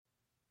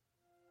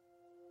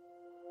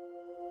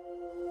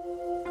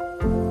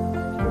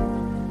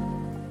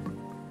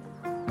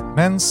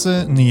Mens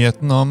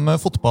nyheten om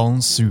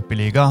fotballens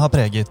superliga har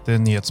preget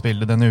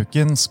nyhetsbildet denne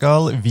uken,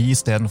 skal vi I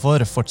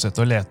stedenfor fortsette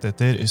å lete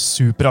etter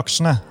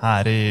superaksjene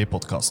her I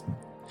podcasten.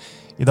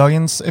 I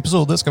dagens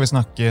episode skal vi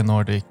snakke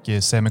Nordic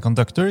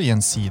Semiconductor,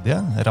 gjensidige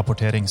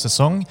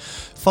rapporteringssesong,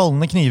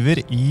 fallende kniver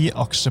I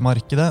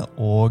aksjemarkedet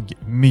og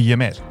mye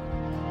mer.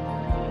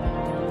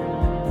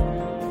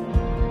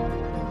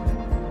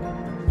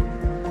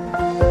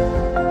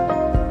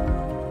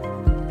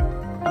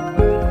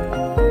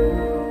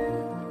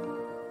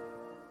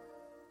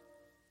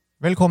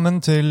 Velkommen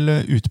til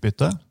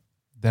Utbytte,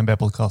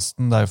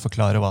 DNB-podcasten der vi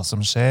forklarer hva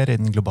som skjer I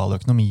den globale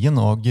økonomien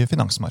og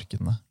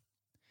finansmarkedene.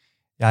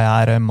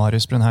 Jeg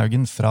Marius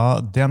Brunhaugen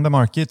fra DNB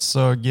Markets,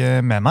 og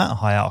med meg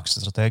har jeg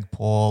aksjestrateg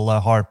Paul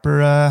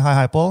Harper.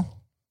 Hei Paul.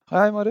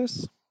 Hei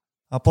Marius.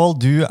 Ja, Paul,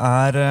 du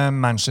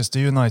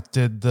Manchester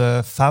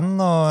United-fan,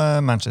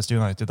 og Manchester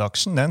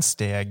United-aksjen den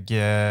steg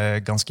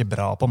ganske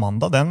bra på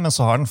mandag, men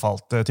så har den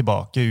falt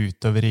tilbake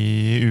utover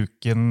I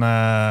uken.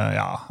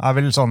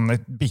 Vel sånn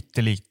et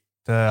bittelite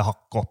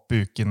hakk opp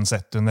uken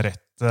sett under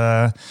ett.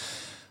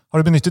 Har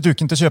du benyttet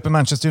uken til å kjøpe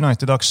Manchester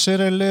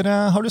United-aksjer, eller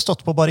har du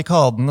stått på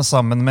barrikadene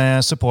sammen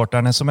med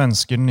supporterne som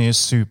ønsker den nye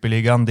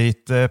superligaen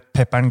dit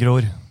pepperen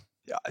gror?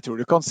 Ja, jeg tror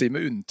du kan si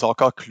med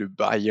unntak av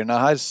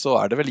klubbeierne her, så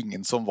det vel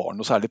ingen som var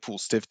noe særlig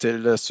positivt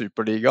til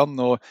superligaen,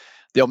 og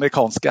de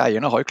amerikanske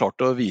eierne har jo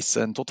klart å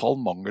vise en total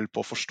mangel på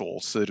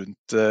forståelse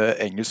rundt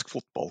engelsk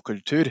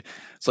fotballkultur.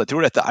 Så jeg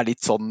tror dette litt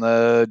sånn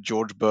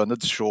George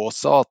Bernard Shaw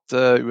sa,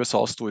 at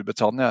USA og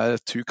Storbritannia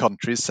two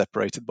countries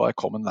separated by a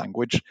common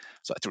language.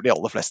 Så jeg tror de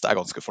aller fleste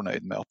ganske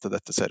fornøyd med at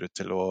dette ser ut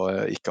til å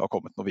ikke ha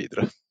kommet noe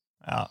videre.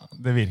 Ja,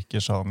 det virker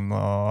sånn,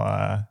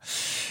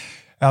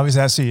 og hvis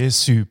jeg sier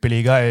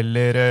superliga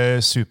eller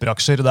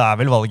superaksjer, det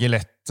vel valget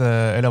lett,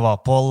 eller hva,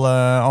 Paul?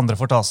 Andre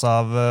får ta seg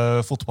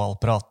av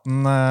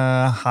fotballpraten.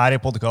 Her I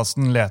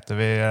podcasten leter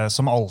vi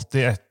som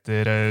alltid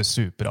etter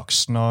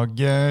superaksjen,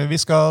 og vi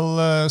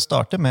skal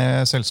starte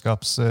med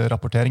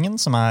selskapsrapporteringen,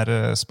 som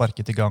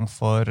sparket I gang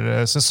for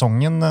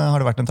sesongen. Har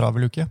det vært en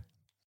travel uke?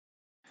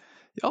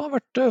 Ja, det har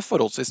vært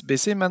forholdsvis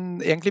busy,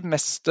 men egentlig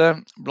mest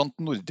blant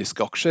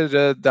nordiske aksjer.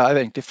 Det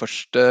egentlig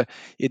først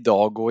I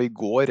dag og I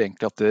går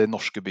egentlig at det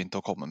norske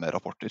begynte å komme med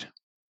rapporter.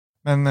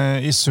 Men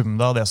I sum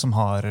da, det som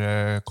har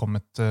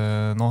kommet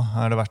nå,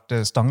 har det vært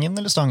stang inn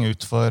eller stang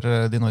ut for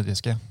de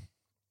nordiske?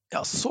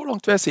 Ja, så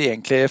langt vil jeg si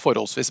egentlig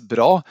forholdsvis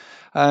bra.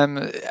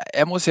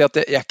 Jeg må si at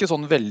jeg ikke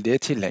sånn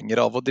veldig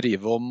tilhenger av å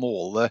drive og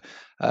måle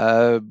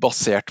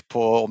basert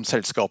på om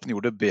selskapene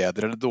gjorde det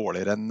bedre eller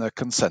dårligere enn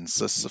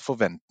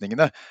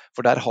konsensusforventningene.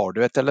 For der har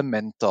du et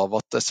element av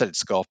at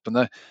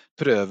selskapene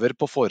prøver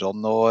på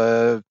forhånd å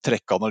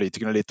trekke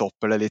analytikerne litt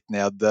opp eller litt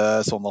ned,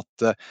 sånn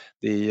at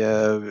de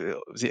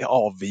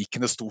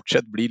avvikene stort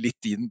sett blir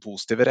litt I den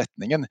positive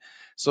retningen.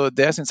 Så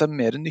det jeg synes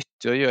mer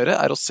nyttig å gjøre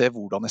å se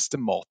hvordan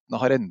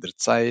estimatene har endret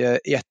seg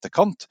I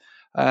etterkant.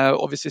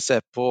 Og hvis vi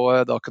ser på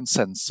da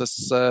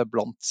konsensus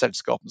blant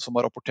selskapene som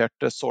har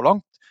rapportert så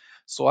langt,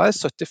 så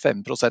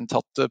 75%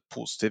 hatt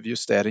positive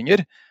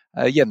justeringer.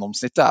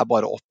 Gjennomsnittet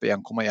bare opp I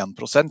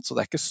 1,1%, så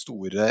det ikke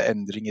store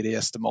endringer I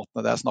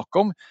estimatene det snakk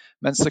om.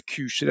 Mens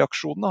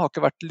kursreaksjonene har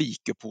ikke vært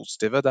like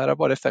positive. Der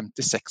bare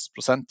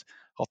 56%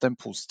 hatt en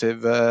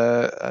positiv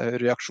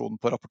reaksjon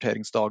på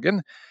rapporteringsdagen.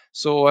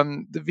 Så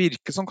det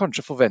virker som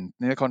kanskje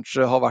forventningene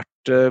kanskje har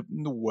vært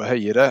noe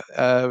høyere,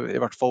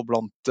 I hvert fall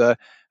blant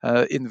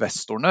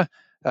investorene.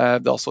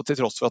 Det altså til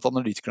tross for at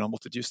analytikerne har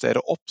måttet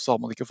justere opp, så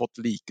har man ikke fått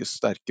like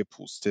sterke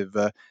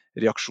positive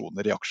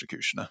reaksjoner I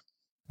aksjekursene.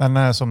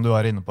 Men som du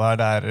inne på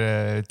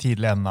det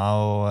tidlig enda,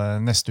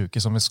 og neste uke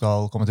som vi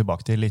skal komme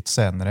tilbake til litt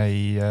senere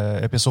I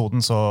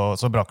episoden,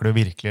 så braker det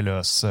virkelig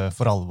løs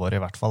for alvor,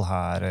 I hvert fall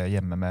her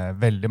hjemme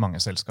med veldig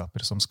mange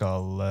selskaper som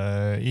skal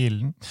I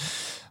ilden.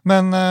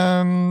 Men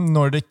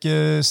Nordic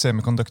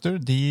Semiconductor,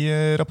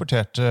 de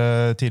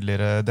rapporterte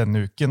tidligere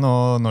denne uken,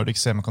 og Nordic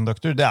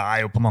Semiconductor, det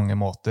jo på mange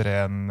måter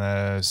en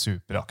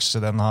superaksje.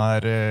 Den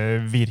har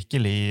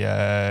virkelig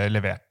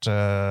levert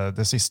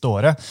det siste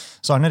året.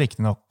 Så har den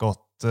riktig nok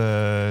gått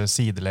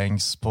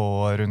sidelengs på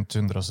rundt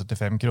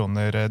 175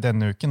 kroner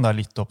denne uken, da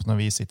litt opp når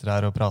vi sitter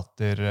her og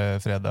prater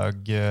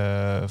fredag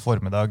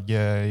formiddag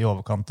I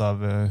overkant av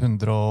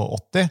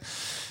 180.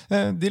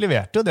 De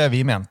leverte jo det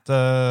vi mente,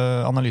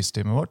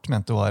 analyseteamet vårt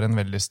mente var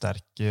en veldig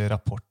sterk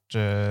rapport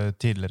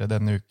tidligere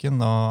denne uken,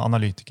 og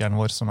analytikeren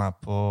vår som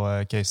på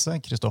caset,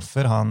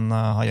 Kristoffer, han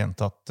har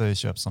gjentatt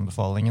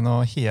kjøpsanbefalingen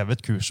og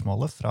hevet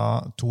kursmålet fra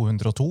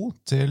 202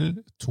 til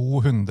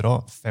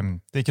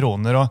 250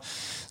 kroner, og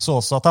så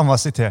også at han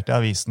var sitert I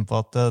avisen på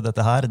at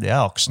dette her, det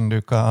aksjen du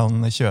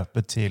kan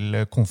kjøpe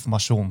til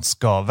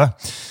konfirmasjonsgave.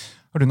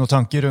 Har du noen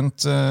tanker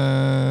rundt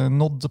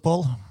Nod,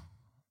 Paul?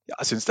 Ja,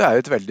 jeg synes det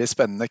et veldig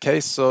spennende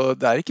case, og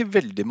det ikke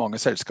veldig mange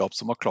selskap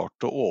som har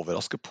klart å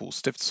overraske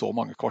positivt så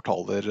mange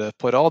kvartaler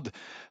på rad.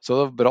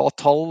 Så bra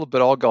tall,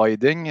 bra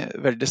guiding,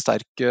 veldig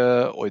sterk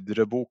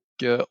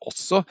ordrebok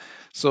også.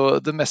 Så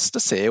det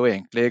meste ser jo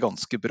egentlig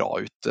ganske bra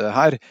ut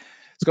her.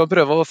 Skal vi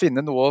prøve å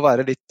finne noe å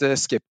være litt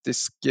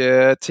skeptisk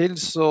til,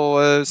 så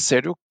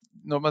ser det jo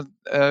når man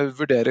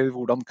vurderer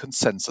hvordan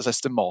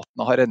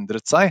konsensusestimatene har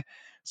endret seg,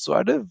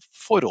 så det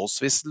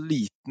forholdsvis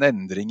liten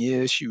endring i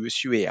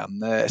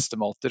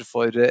 2021-estimater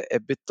for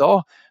EBITDA.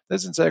 Det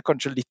synes jeg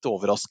kanskje litt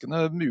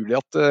overraskende. Mulig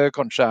at det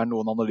kanskje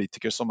noen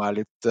analytikere som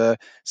litt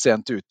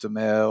sent ute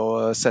med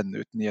å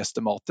sende ut nye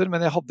estimater,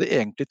 men jeg hadde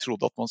egentlig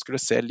trodd at man skulle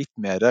se litt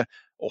mer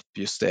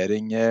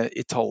oppjustering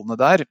i tallene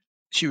der.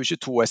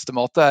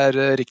 2022-estimatet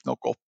riktig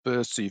nok opp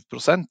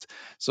 7%,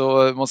 så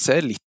man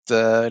ser litt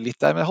der,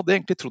 men jeg hadde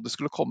egentlig trodd det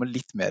skulle komme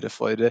litt mer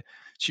for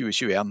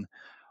 2021.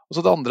 Og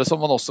så det andre som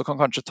man også kan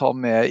kanskje ta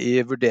med i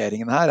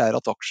vurderingen her,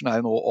 at aksjen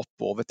nå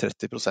opp over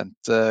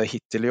 30%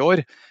 hittil i år,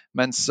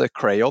 mens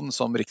Crayon,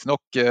 som riktig nok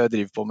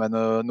driver på med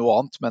noe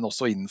annet, men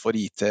også innenfor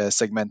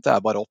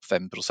IT-segmentet, bare opp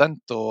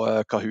 5%,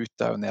 og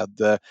Kahoot jo ned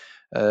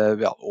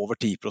over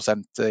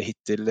 10%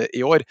 hittil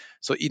i år.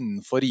 Så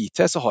innenfor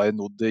IT så har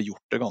Nod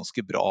gjort det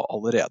ganske bra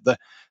allerede.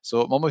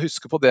 Så man må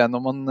huske på det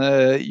når man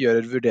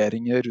gjør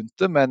vurderinger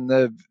rundt det, men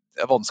det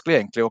vanskelig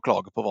egentlig å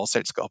klage på hva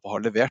selskapet har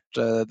levert.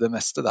 Det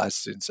meste der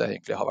synes jeg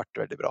egentlig har vært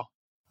veldig bra.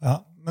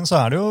 Ja, men så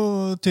det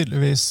jo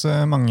tydeligvis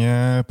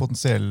mange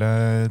potensielle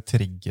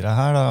triggere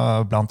her.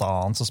 Da. Blant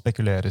annet så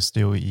spekuleres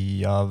det jo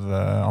av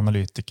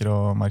analytikere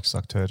og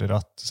markedsaktører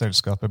at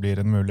selskapet blir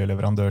en mulig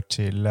leverandør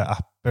til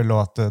Apple,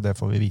 og at det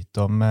får vi vite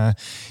om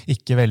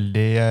ikke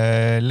veldig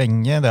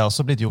lenge. Det har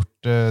også blitt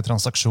gjort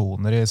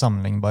transaksjoner i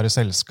sammenlignbare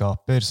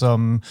selskaper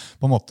som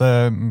på en måte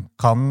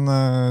kan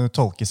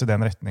tolkes i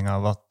den retning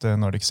av at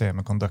Nordic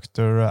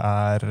Semiconductor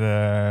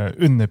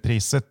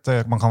underpriset.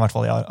 Man kan I hvert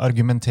fall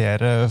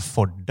argumentere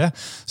for det.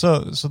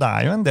 Så det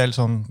jo en del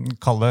sånn,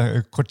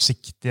 kalle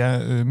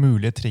kortsiktige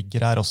mulige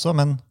trigger her også,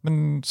 men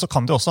så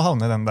kan det også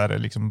havne I den der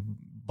liksom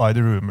by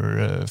the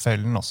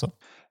rumor-fellen også.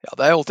 Ja,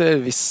 det alltid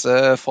en viss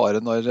fare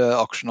når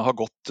aksjene har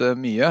gått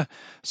mye,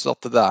 så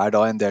at det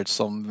da en del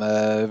som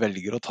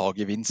velger å ta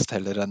gevinst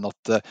heller enn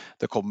at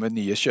det kommer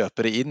nye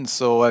kjøpere inn.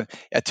 Så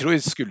jeg tror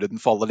skulle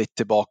den falle litt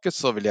tilbake,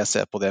 så vil jeg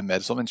se på det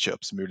mer som en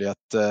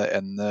kjøpsmulighet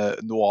enn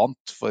noe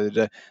annet, for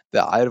det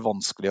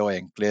vanskelig å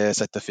egentlig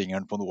sette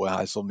fingeren på noe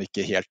her som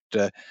ikke helt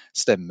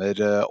stemmer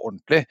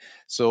ordentlig.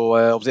 Så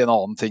en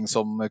annen ting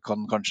som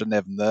kan kanskje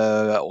nevne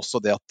også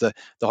det at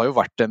det har jo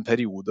vært en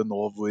periode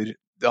nå hvor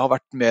det har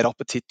vært mer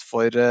appetitt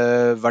for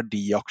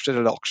verdiaksjer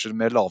eller aksjer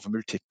med lave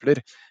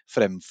multipler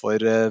fremfor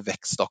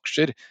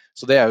vekstaksjer.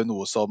 Så det jo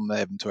noe som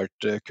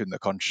eventuelt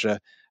kunne kanskje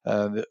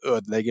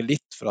ødelegge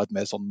litt fra et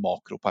mer sånn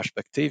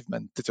makroperspektiv,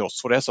 men til tross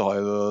for det så har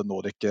jo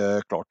Nordic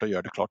klart å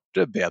gjøre det klart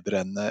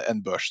bedre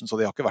enn børsen, så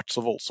de har ikke vært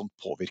så voldsomt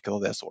påvirket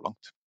av det så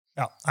langt.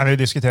 Ja, jeg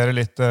vil diskutere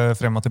litt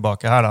frem og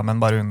tilbake her,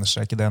 men bare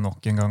understreke det nok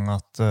en gang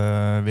at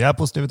vi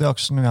positive til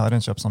aksjen, vi har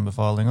en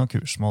kjøpsanbefaling av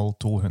kursmål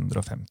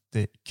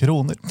 250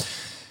 kroner.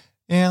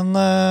 En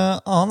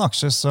annen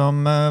aksje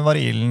som var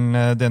I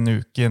ilden denne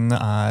uken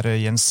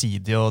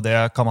Gjensidige, og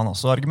det kan man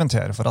også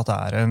argumentere for at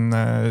det en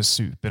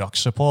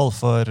superaksje, Pål,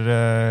 for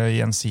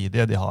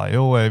Gjensidige, de har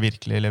jo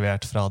virkelig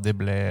levert fra de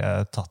ble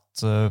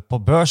tatt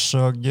på børs,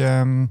 og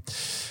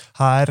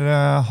her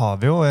har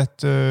vi jo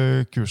et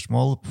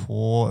kursmål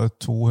på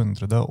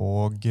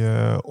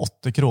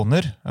 208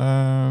 kroner,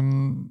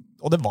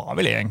 og det var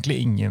vel egentlig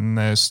ingen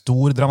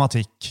stor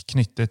dramatikk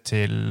knyttet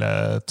til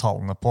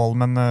tallene, Pål,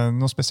 men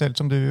noe spesielt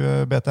som du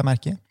bet deg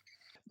merke I?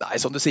 Nei,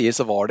 som du sier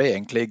så var det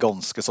egentlig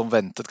ganske som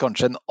ventet,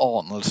 kanskje en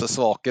anelse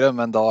svakere,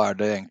 men da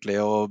det egentlig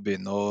å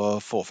begynne å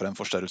få frem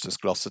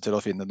forstørrelsesklasse til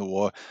å finne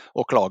noe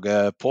å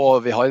klage på.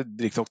 Vi har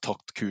riktig nok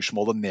tatt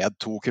kursmålet ned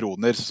 2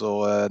 kroner,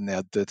 så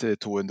ned til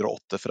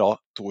 208 fra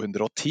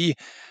 210.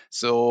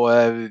 Så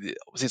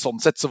sånn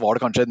sett så var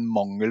det kanskje en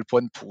mangel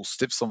på en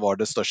positiv som var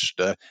det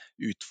største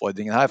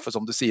utfordringen her, for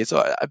som du sier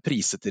så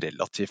priset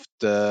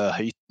relativt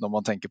høyt når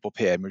man tenker på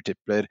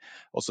PE-multipler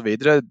og så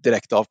videre.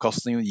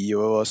 Direkteavkastningen gir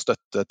jo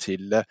støtte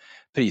til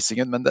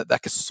prisingen, men det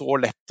ikke så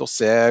lett å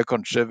se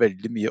kanskje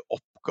veldig mye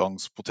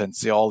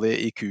oppgangspotensial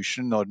I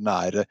kursen når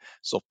den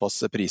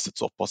såpass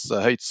priset såpass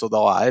høyt, så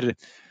da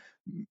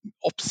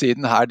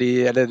oppsiden her,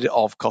 eller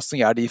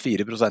avkastning de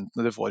 4%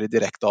 du får I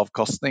direkte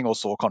avkastning, og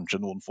så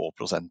kanskje noen få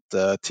prosent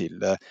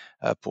til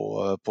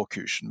på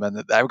kursen.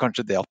 Men det jo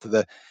kanskje det at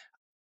det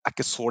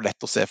ikke så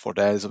lett å se for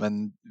deg som en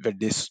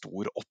veldig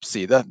stor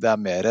oppside. Det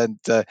mer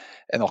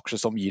en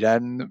aksje som gir deg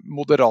en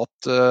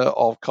moderat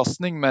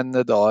avkastning,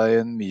 men da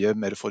en mye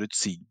mer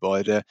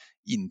forutsigbar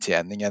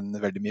inntjening enn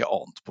veldig mye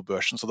annet på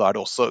børsen. Så da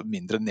det også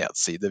mindre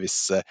nedside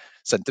hvis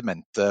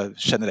sentimentet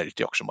generelt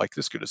I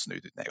aksjemarkedet skulle snu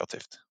ut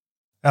negativt.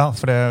 Ja,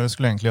 for det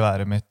skulle egentlig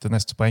være mitt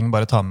neste poeng.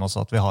 Bare ta med oss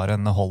at vi har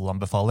en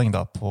holdanbefaling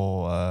da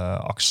på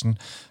aksjen.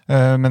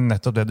 Men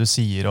nettopp det du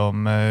sier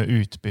om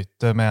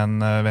utbytte med en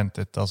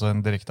ventet, altså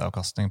en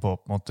direkteavkastning på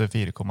opp mot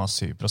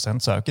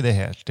 4,7%, så jo ikke det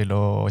helt til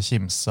å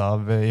kimse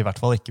av, I hvert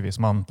fall ikke hvis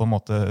man på en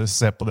måte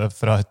ser på det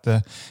fra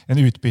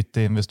en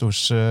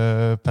utbytteinvestors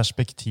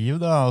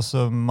perspektiv. Da.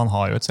 Altså, man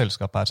har jo et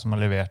selskap her som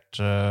har levert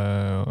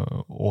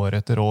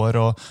år etter år,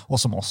 og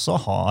som også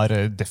har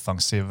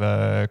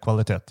defensive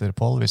kvaliteter,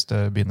 Pål, hvis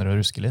det begynner å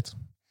ruske litt.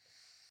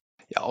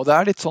 Ja, og det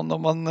litt sånn når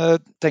man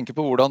tenker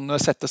på hvordan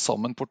sette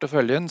sammen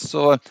porteføljen,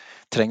 så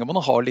trenger man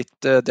å ha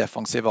litt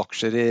defensive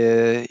aksjer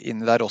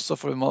inni der også,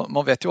 for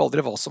man vet jo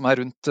aldri hva som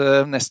rundt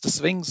neste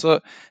sving. Så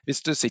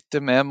hvis du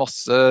sitter med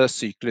masse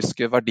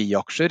sykliske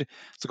verdiaksjer,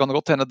 så kan det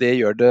godt hende det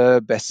gjør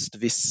det best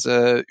hvis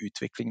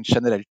utviklingen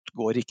generelt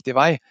går riktig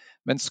vei.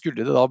 Men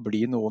skulle det da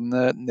bli noen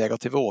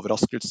negative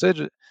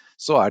overraskelser,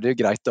 så det jo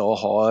greit da å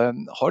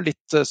ha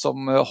litt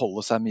som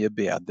holder seg mye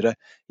bedre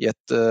i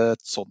et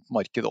sånt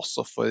marked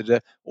også. For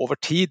over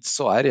tid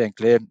så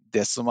egentlig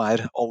det som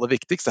aller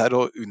viktigst,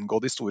 å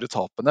unngå de store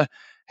tapene,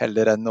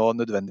 heller enn å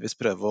nødvendigvis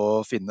prøve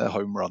å finne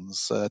home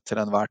runs til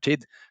enhver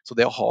tid. Så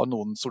det å ha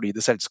noen solide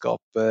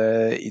selskap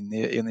inn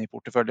i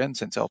porteføljen,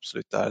 synes jeg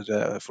absolutt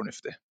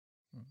fornuftig.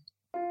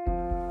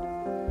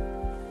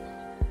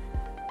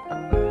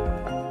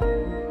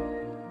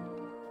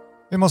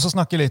 Vi må også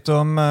snakke litt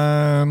om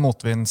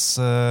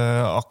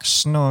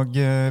motvindsaksjen, og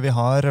vi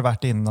har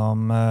vært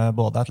innom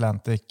både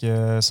Atlantic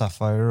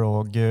Sapphire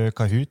og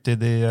Kahoot i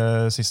de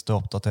siste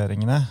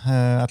oppdateringene.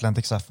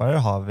 Atlantic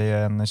Sapphire har vi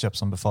en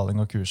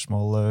kjøpsanbefaling og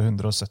kursmål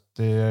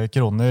 170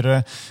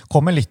 kroner.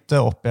 Kommer litt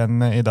opp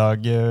igjen i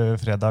dag,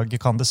 fredag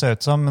kan det se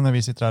ut som, når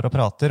vi sitter her og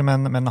prater,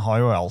 men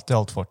har jo alt i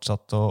alt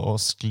fortsatt å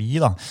skli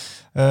da.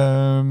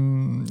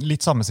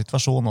 Litt samme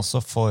situasjon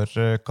også for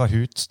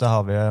Kahoot. Der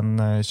har vi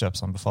en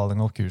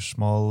kjøpsanbefaling og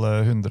kursmål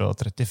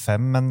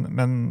 135,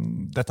 men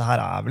dette her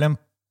vel en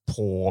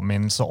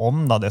påminnelse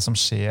om da, det som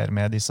skjer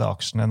med disse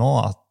aksjene nå,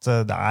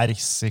 at det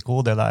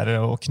risiko, det der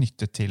å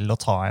knytte til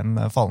å ta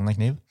en fallende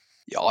kniv.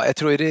 Ja, jeg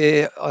tror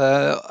i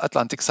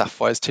Atlantic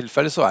Sapphires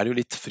tilfelle så det jo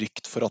litt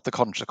frykt for at det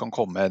kanskje kan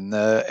komme en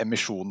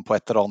emisjon på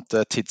et eller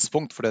annet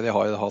tidspunkt, fordi de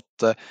har jo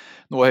hatt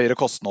noe høyere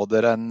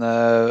kostnader enn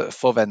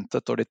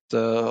forventet og litt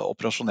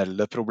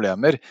operasjonelle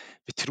problemer.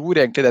 Vi tror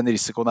egentlig den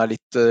risikoen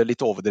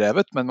litt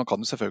overdrevet, men man kan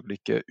jo selvfølgelig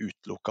ikke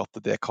utelukke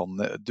at det kan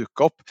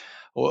dukke opp.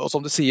 Og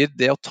som du sier,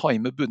 det å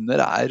time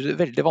bunner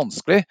veldig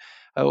vanskelig.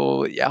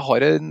 Og jeg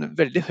har en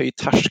veldig høy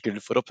terskel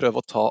for å prøve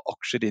å ta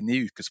aksjer inn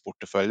i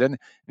ukesporteføljen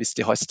hvis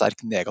de har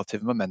sterk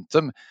negativ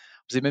momentum.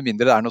 Med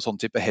mindre det noe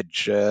sånn type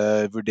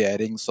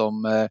hedge-vurdering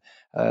som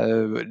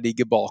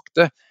ligger bak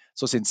det,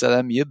 så synes jeg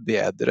det mye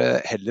bedre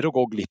heller å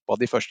gå glipp av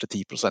de første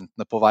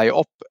 10% på vei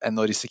opp, enn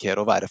å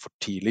risikere å være for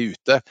tidlig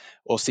ute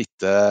og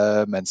sitte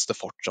mens det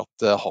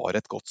fortsatt har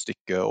et godt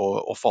stykke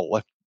å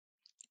falle.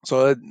 Så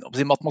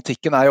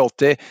matematikken jo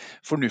alltid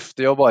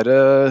fornuftig å bare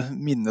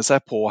minne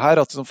seg på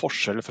her, at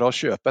forskjell fra å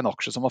kjøpe en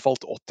aksje som har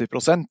falt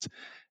 80%,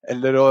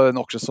 eller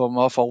en aksje som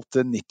har falt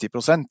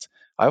 90%,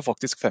 jo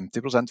faktisk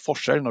 50%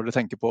 forskjell når du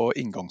tenker på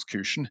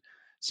inngangskursen.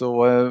 Så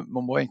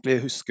man må egentlig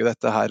huske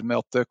dette her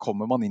med at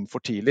kommer man inn for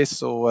tidlig,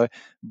 så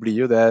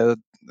blir jo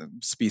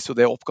spiser jo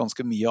det opp ganske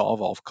mye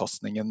av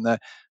avkastningen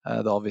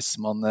da hvis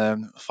man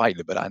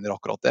feilberegner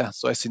akkurat det.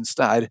 Så jeg synes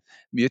det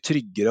mye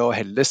tryggere å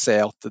heller se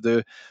at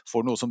du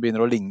får noe som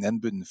begynner å ligne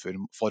en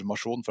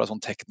bunnformasjon fra et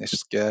sånn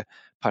teknisk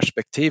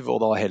perspektiv,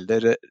 og da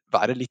heller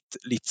være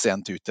litt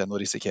sent ute enn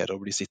å risikere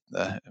å bli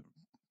sittende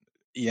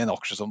i en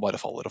aksje som bare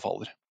faller og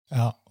faller.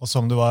 Ja, og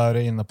som du var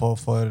inne på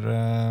for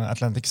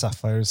Atlantic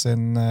Sapphire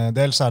sin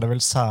del, så det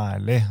vel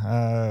særlig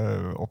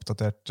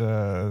oppdatert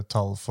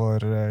tall for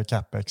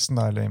CapExen,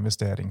 eller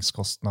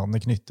investeringskostnadene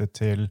knyttet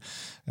til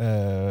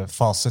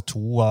fase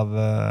 2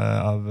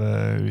 av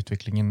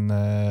utviklingen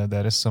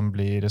deres, som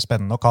blir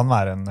spennende og kan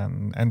være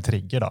en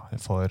trigger da,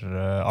 for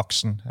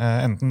aksjen,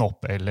 enten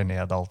opp eller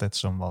ned, alt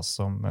ettersom hva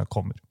som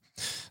kommer.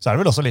 Så det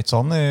vel også litt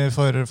sånn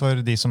for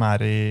de som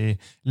i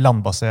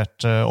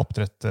landbasert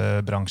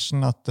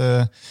oppdrettbransjen, at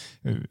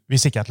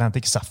hvis ikke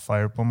Atlantic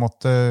Sapphire på en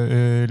måte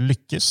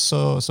lykkes,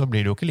 så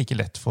blir det jo ikke like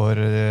lett for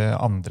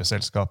andre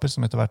selskaper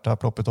som etter hvert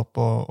har ploppet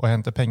opp og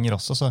henter penger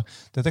også, så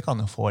dette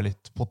kan jo få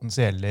litt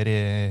potensielle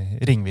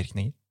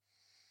ringvirkninger.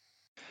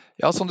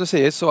 Ja, som du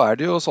sier, så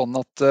det jo sånn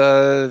at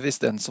hvis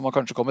den som har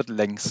kanskje kommet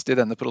lengst i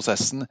denne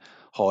prosessen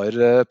har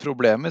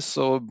problemer,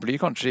 så blir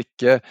kanskje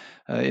ikke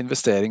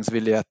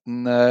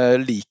investeringsvilligheten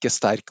like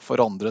sterk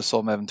for andre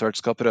som eventuelt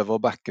skal prøve å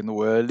backe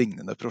noe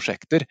lignende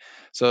prosjekter.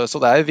 Så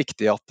det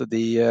viktig at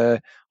de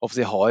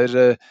har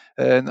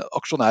en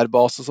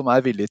aksjonærbase som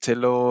villig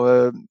til å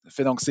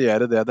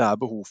finansiere det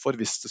behov for,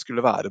 hvis det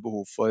skulle være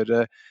behov for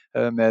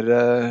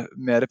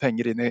mer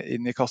penger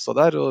inn i kassa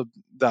der. Og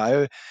det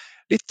jo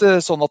litt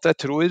sånn at jeg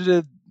tror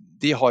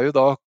de har jo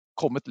da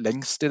kommet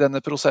lengst i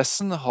denne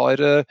prosessen, har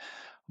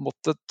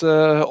måttet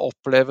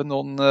oppleve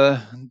noen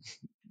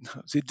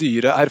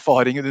dyre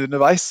erfaringer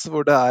underveis,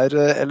 hvor det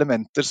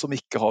elementer som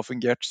ikke har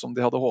fungert som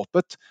de hadde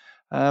håpet.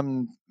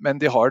 Men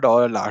de har da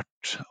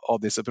lært av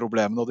disse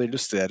problemene, og det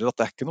illustrerer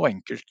at det ikke noe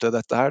enkelt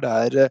dette her.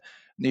 Det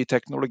ny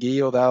teknologi,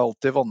 og det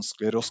alltid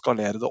vanskeligere å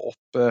skalere det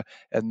opp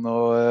enn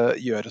å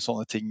gjøre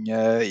sånne ting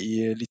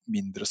i litt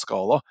mindre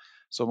skala.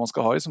 Så man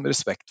skal ha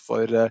respekt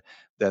for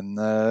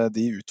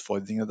de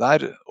utfordringene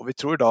der. Og vi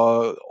tror da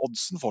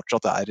oddsen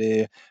fortsatt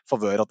i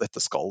favør at dette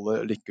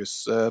skal lykkes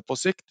på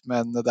sikt,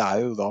 men det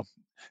jo da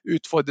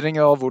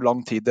utfordringer av hvor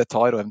lang tid det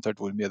tar, og eventuelt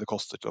hvor mye det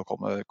koster til å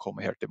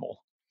komme helt i mål.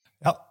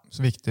 Ja,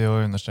 så viktig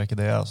å understreke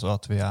det, altså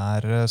at vi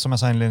som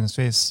jeg sa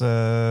innledningsvis,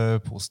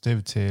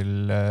 positiv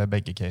til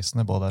begge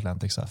casene, både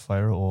Atlantic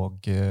Sapphire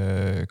og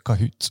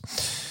Kahoot.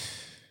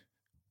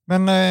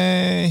 Men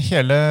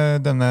hele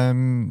denne,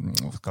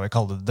 hva skal vi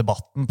kalle det,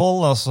 debatten,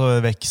 Paul, altså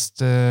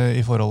vekst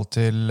i forhold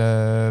til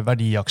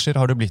verdiaksjer,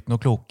 har du blitt noe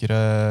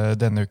klokere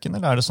denne uken,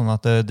 eller er det sånn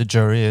at the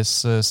jury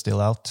is still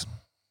out?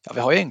 Ja,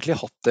 vi har egentlig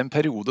hatt en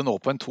periode nå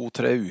på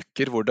 2-3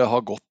 uker hvor det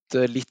har gått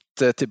litt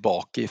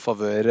tilbake i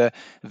favør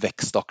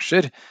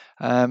vekstaksjer.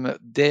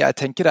 Det jeg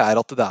tenker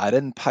at det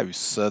en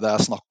pause det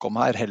snakk om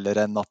her, heller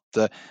enn at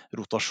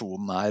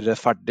rotasjonen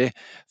ferdig.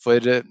 For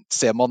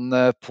ser man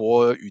på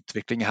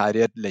utvikling her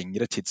i et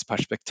lengre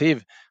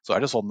tidsperspektiv, så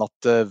det sånn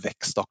at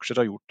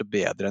vekstaksjer har gjort det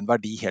bedre enn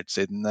verdi helt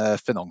siden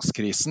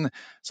finanskrisen.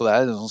 Så det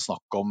sånn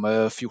snakk om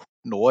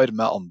 14 år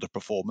med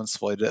underperformance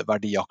for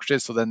verdiaksjer,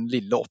 så den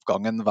lille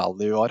oppgangen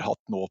value har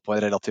hatt nå på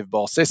en relativ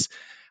basis,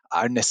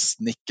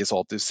 nesten ikke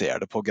så at du ser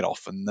det på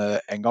grafen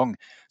en gang.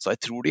 Så jeg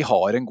tror de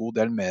har en god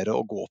del mer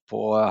å gå på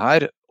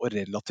her, og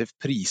relativt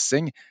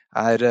prising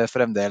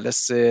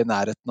fremdeles i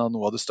nærheten av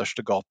noe av det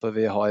største gapet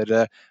vi har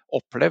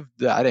opplevd.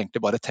 Det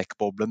egentlig bare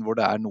tech-boblen hvor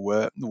det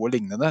noe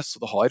lignende,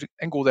 så det har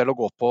en god del å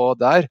gå på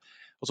der.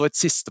 Og så et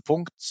siste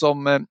punkt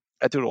som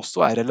jeg tror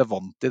også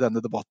relevant i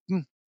denne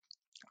debatten,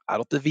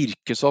 at det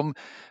virker som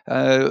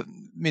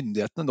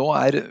myndighetene nå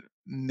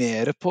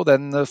mer på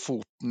den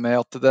foten med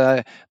at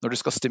når du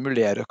skal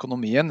stimulere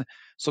økonomien,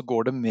 så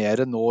går det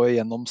mer nå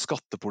gjennom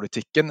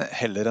skattepolitikken,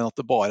 heller enn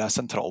at det bare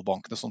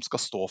sentralbankene som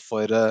skal stå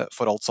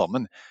for alt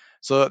sammen.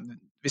 Så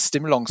hvis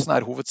stimulansen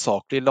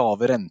hovedsakelig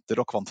lave renter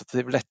og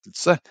kvantitativ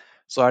lettelse,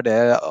 så det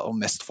av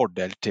mest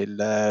fordel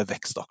til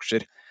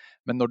vekstaksjer.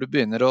 Men når du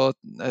begynner å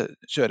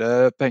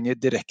kjøre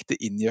penger direkte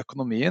inn i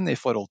økonomien i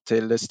forhold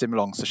til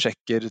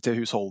stimulansesjekker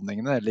til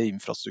husholdningene eller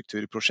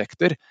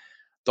infrastrukturprosjekter,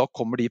 da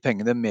kommer de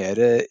pengene mer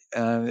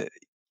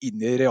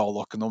inn i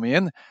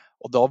realøkonomien,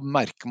 og da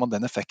merker man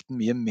den effekten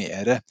mye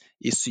mer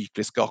i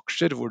sykliske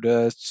aksjer, hvor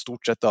det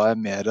stort sett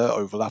mer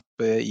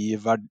overlap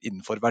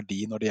innenfor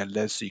verdi når det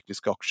gjelder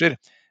sykliske aksjer,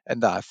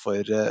 enn det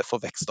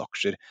for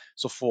vekstaksjer.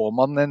 Så får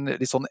man en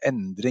litt sånn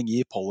endring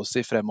i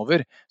policy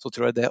fremover, så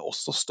tror jeg det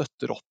også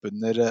støtter opp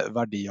under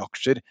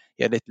verdiaksjer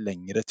i et litt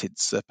lengre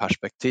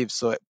tidsperspektiv.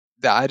 Så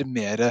det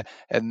mer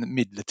en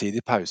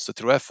midlertidig pause,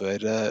 tror jeg,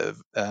 før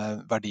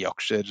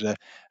verdiaksjer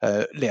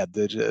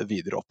leder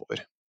videre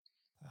oppover.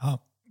 Ja.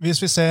 Hvis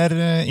vi ser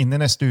inn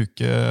i neste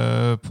uke,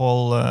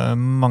 Paul,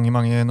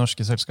 mange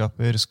norske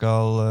selskaper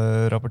skal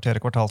rapportere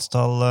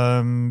kvartalstall.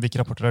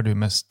 Hvilke rapporter du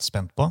mest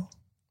spent på?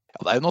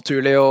 Ja, det jo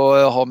naturlig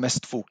å ha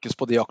mest fokus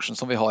på de aksjene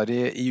som vi har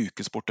i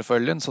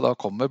ukesporteføljen, så da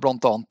kommer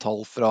blant annet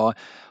tall fra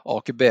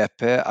Aker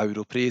BP,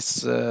 Europris,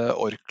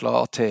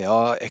 Orkla, Atea,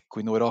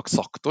 Equinor og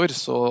Axactor,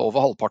 så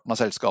over halvparten av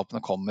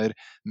selskapene kommer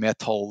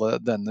med tall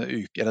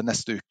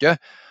neste uke.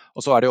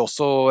 Og så det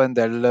også en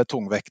del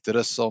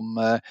tungvektere som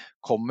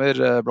kommer,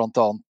 blant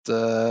annet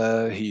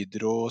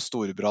Hydro,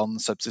 Storebrand,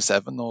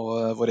 Subsea 7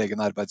 og vår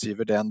egen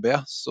arbeidsgiver DNB.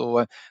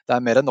 Så det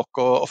mer enn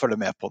nok å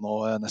følge med på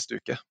nå neste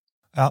uke.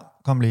 Ja,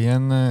 kan bli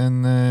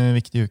en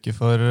viktig uke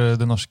for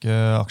det norske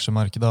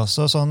aksjemarkedet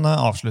også. Sånn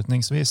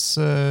avslutningsvis,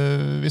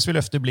 hvis vi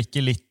løfter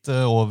blikket litt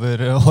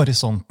over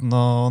horisonten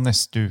og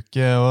neste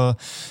uke,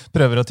 og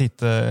prøver å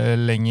titte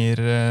lenger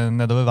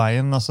nedover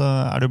veien, altså,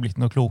 du blitt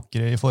noe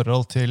klokere i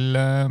forhold til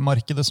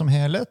markedet som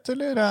helhet,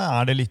 eller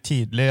det litt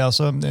tidlig?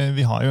 Altså,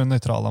 vi har jo en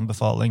nøytral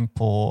anbefaling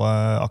på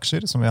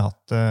aksjer, som vi har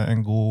hatt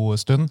en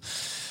god stund.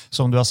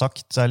 Som du har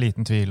sagt, så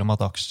liten tvil om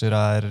at aksjer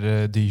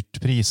dyrt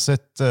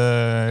priset.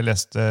 Jeg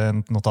leste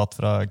en notat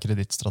fra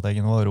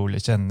kredittstrategen vår,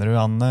 Ole Kjennerud,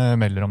 han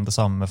melder om det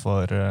samme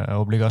for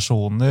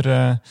obligasjoner.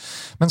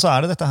 Men så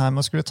det dette her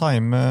med å skulle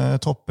time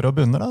topper og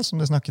bunner, da, som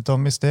du snakket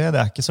om i sted.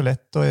 Det ikke så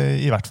lett, og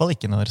i hvert fall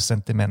ikke når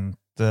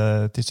sentiment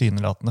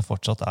tilsynelatende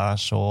fortsatt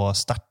så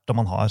sterkt,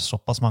 og man har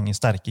såpass mange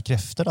sterke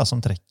krefter da,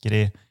 som trekker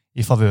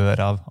i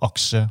favør av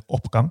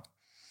aksjeoppgang.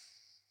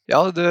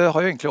 Ja, det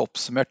har jo egentlig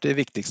oppsummert de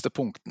viktigste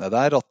punktene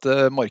der, at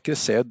markedet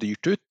ser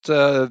dyrt ut.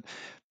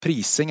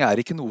 Prising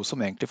ikke noe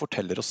som egentlig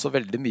forteller oss så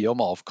veldig mye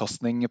om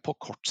avkastning på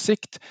kort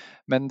sikt,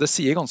 men det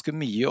sier ganske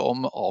mye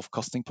om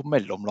avkastning på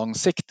mellomlang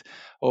sikt.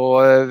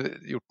 Og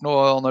gjort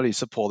noe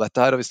analyse på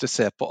dette her, og hvis du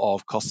ser på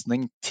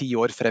avkastning 10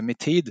 år frem i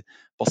tid,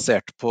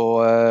 basert på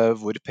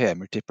hvor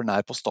PM-multiplen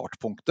på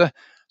startpunktet,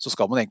 så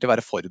skal man egentlig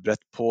være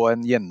forberedt på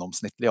en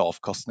gjennomsnittlig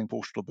avkastning på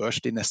Oslo Børs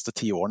de neste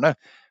 10 årene,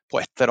 på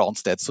et eller annet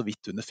sted så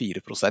vidt under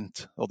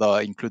 4%, og da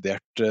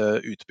inkludert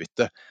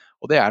utbytte.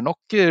 Og det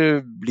nok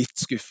litt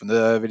skuffende,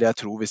 vil jeg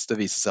tro, hvis det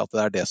viser seg at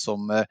det det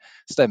som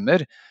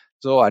stemmer.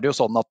 Så det jo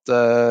sånn at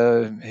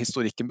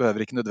historikken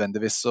behøver ikke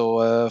nødvendigvis å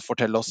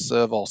fortelle oss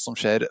hva som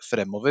skjer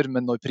fremover,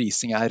 men når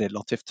prising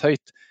relativt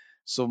høyt,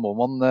 så må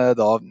man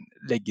da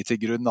legge til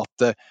grunn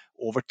at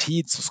over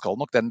tid så skal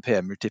nok den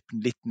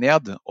PM-multiplen litt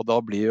ned, og da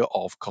blir jo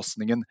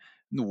avkastningen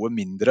noe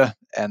mindre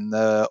enn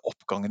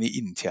oppgangen i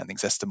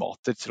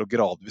inntjeningsestimater til å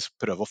gradvis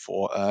prøve å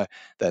få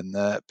den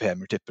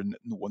PM-multiplen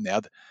noe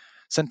ned.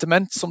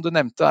 Sentiment, som du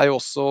nevnte, jo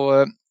også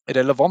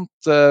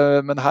relevant,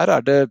 men her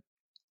det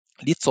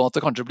litt sånn at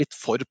det kanskje er blitt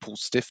for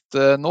positivt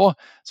nå.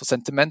 Så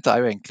sentiment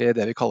jo egentlig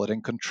det vi kaller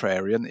en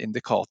contrarian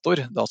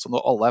indikator. Altså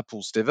når alle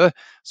positive,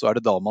 så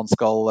det da man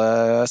skal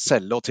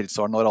selge, og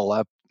tilsvarende når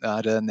alle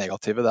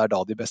negative, det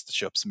da de beste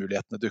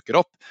kjøpsmulighetene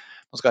dukker opp.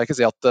 Nå skal jeg ikke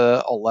si at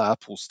alle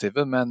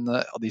positive, men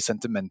av de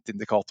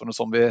sentimentindikatorene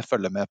som vi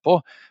følger med på,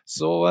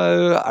 så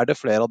det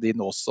flere av de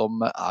nå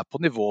som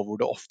på nivå hvor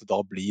det ofte da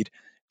blir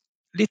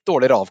litt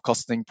dårligere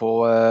avkastning på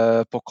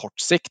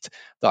kort sikt.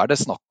 Da det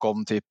snakk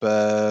om type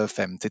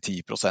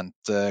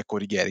 5-10%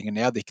 korrigeringer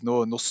ned, ikke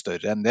noe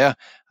større enn det.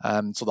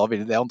 Så da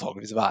vil det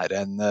antageligvis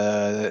være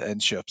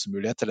en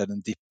kjøpsmulighet eller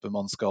en dipp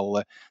man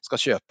skal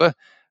kjøpe.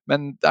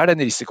 Men det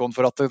den risikoen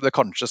for at det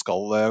kanskje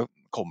skal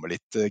komme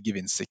litt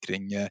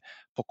gevinstsikring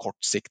på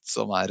kort sikt,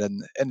 som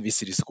en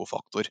viss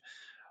risikofaktor.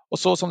 Og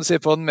så, som du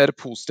sier, på den mer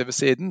positive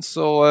siden,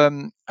 så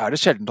det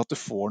sjelden at du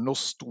får noe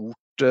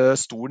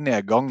stor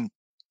nedgang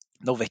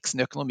når veksten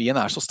i økonomien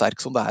så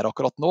sterk som det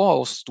akkurat nå,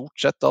 og stort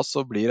sett da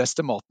så blir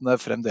estimatene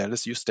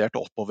fremdeles justert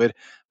oppover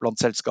blant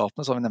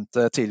selskapene. Som vi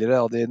nevnte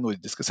tidligere, av de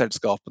nordiske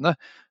selskapene,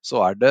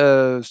 så det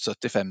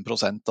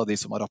 75% av de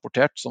som har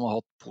rapportert, som har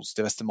hatt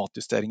positive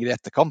estimatjusteringer i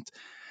etterkant.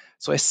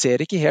 Så jeg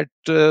ser ikke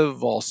helt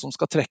hva som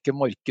skal trekke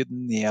marked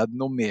ned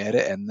noe mer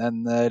enn en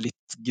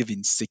litt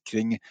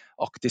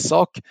gevinstsikring-aktig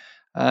sak.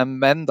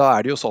 Men da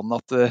det jo sånn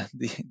at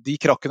de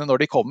krakkene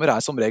når de kommer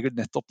som regel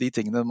nettopp de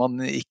tingene man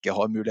ikke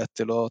har mulighet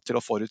til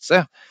å forutse.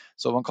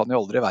 Så man kan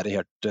jo aldri være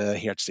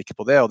helt sikker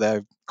på det, og det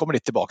kommer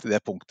litt tilbake til det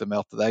punktet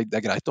med at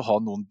det greit å ha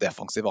noen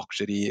defensive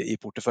aksjer i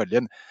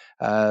porteføljen,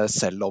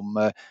 selv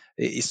om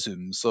i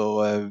sum så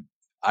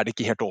det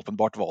ikke helt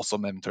åpenbart hva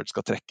som eventuelt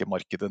skal trekke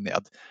markedet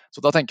ned. Så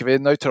da tenker vi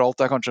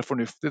nøytralt kanskje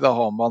fornuftig, da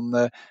har man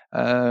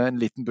en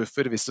liten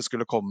buffer hvis det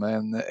skulle komme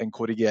en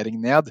korrigering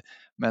ned,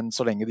 men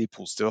så lenge de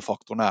positive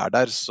faktorene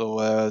der, så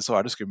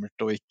det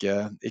skummelt å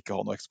ikke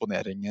ha noe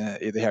eksponering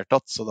i det hele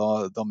tatt, så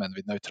da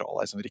mener vi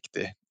nøytral som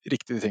riktig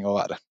ting å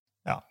være.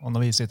 Ja, og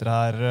når vi sitter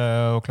her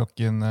og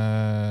klokken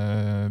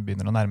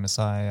begynner å nærme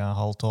seg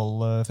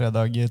 11:30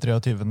 fredag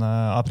 23.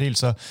 april,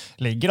 så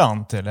ligger det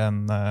an til en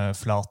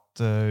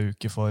flat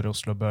uke for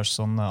Oslo Børs,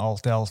 sånn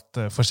alt i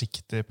alt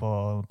forsiktig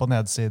på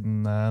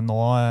nedsiden nå.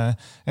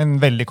 En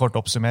veldig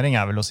kort oppsummering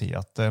vel å si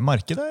at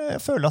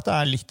markedet føler at det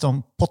litt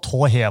sånn på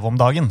tå hev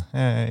om dagen,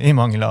 i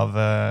mangel av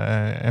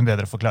en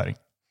bedre forklaring.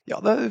 Ja,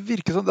 det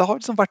virker som det har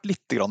liksom vært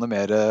litt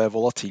mer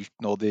volatilt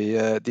nå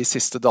de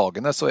siste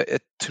dagene, så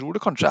jeg tror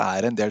det kanskje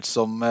en del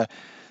som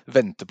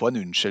venter på en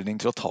unnskyldning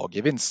til å ta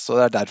gevinst. Så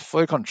det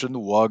derfor kanskje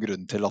noe av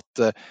grunnen til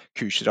at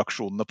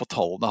kursreaksjonene på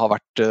tallene har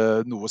vært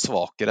noe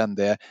svakere enn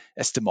det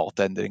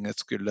estimatendringene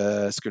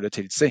skulle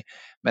tilsi.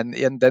 Men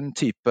i den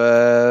type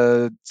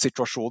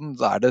situasjonen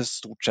det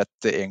stort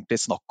sett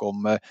egentlig snakk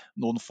om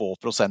noen få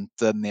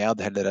prosent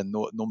ned, heller enn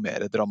noe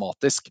mer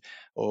dramatisk.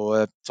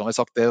 Og som jeg har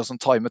sagt, det å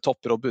time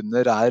topper og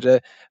bunner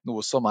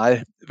noe som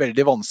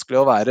veldig vanskelig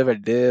å være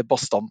veldig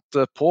bastant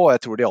på.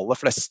 Jeg tror de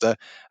aller fleste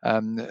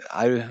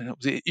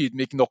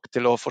ydmyk nok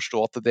til å forstå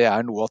at det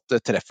noe at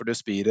treffer du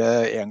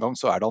spiret en gang,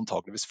 så det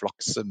antageligvis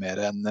flaks mer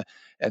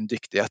enn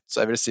dyktighet.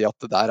 Så jeg vil si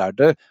at der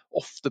det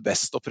ofte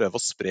best å prøve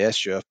å spre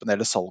kjøpene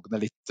eller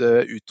salgene litt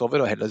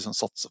utover, og heller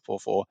satse på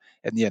å få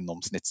en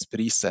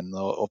gjennomsnittspris enn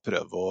å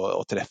prøve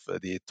å treffe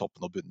de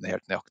toppene og bunnene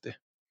helt nøyaktig.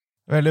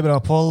 Veldig bra,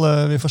 Pål.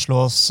 Vi får slå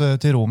oss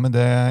til ro med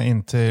det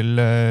inntil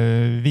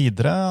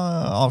videre.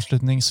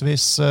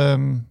 Avslutningsvis,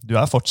 du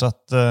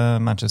fortsatt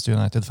Manchester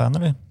United-fan,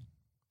 eller?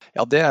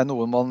 Ja, det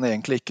noe man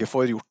egentlig ikke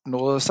får gjort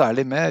noe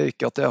særlig med.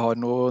 Ikke at jeg har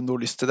noe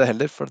lyst til det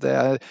heller, for det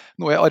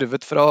noe jeg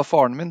arvet fra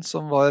faren min,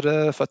 som var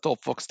født og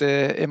oppvokst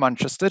i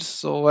Manchester.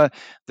 Så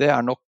det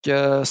nok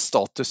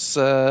status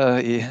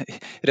i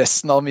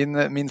resten av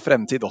min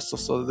fremtid også,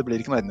 så det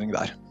blir ikke noe endring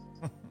der.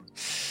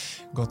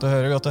 Godt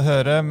å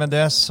høre. Med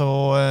det så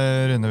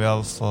runder vi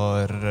av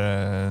for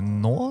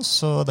nå,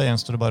 så det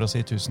gjenstår det bare å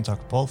si tusen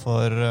takk, Pål,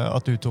 for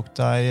at du tok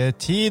deg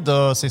tid,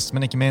 og sist,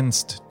 men ikke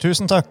minst,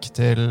 tusen takk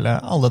til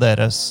alle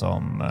dere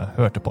som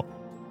hørte på.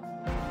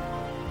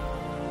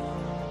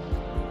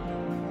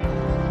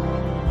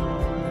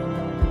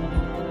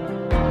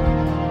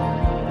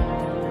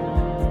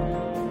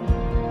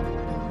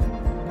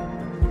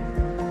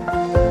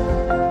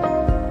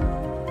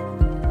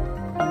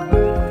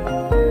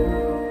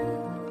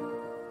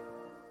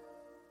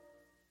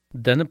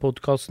 Denne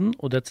podcasten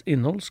og dets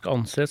innhold skal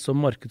anses som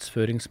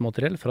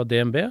markedsføringsmateriell fra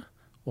DNB,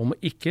 og må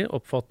ikke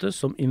oppfattes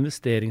som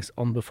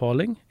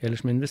investeringsanbefaling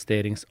eller som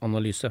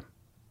investeringsanalyse.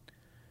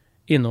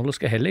 Innholdet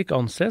skal heller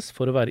ikke anses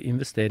for å være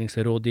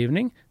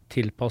investeringsrådgivning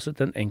tilpasset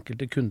den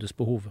enkelte kundes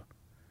behov.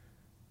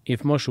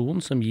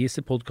 Informasjonen som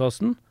gis i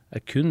podcasten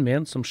kun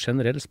ment som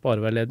generell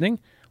spareveiledning,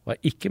 og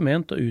ikke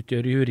ment å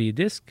utgjøre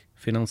juridisk,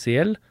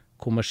 finansiell,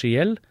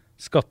 kommersiell,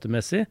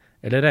 skattemessig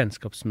eller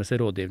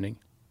regnskapsmessig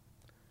rådgivning.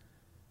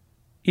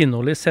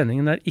 Innholdet i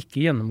sendingen ikke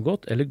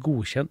gjennomgått eller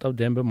godkjent av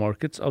DNB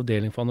Markets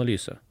avdeling for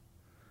analyse.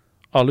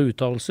 Alle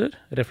uttalelser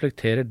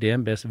reflekterer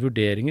DNBs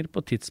vurderinger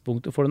på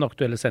tidspunktet for den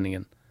aktuelle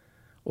sendingen,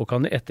 og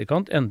kan i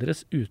etterkant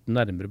endres uten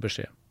nærmere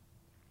beskjed.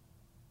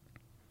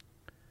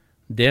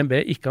 DNB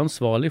er ikke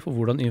ansvarlig for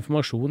hvordan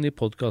informasjonen i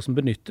podcasten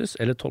benyttes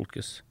eller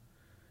tolkes.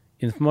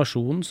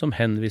 Informasjonen som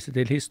henviser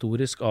til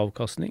historisk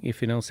avkastning i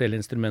finansielle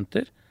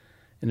instrumenter,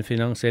 en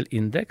finansiell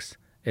indeks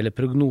eller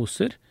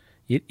prognoser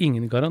gir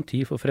ingen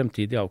garanti for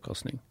fremtidig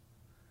avkastning.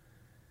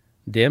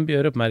 DNB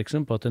gjør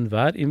oppmerksom på at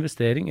enhver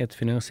investering i et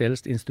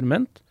finansielt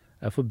instrument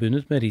er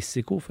forbundet med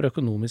risiko for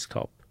økonomisk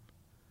tap.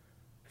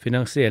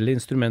 Finansielle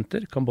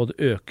instrumenter kan både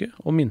øke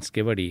og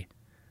minske verdi,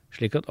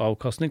 slik at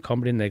avkastning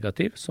kan bli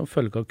negativ som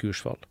følge av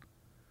kursfall.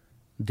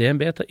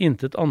 DNB tar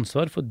intet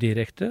ansvar for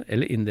direkte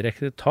eller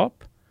indirekte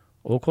tap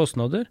og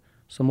kostnader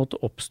som måtte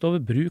oppstå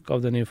ved bruk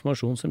av den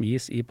informasjon som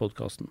gis i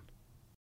podcasten.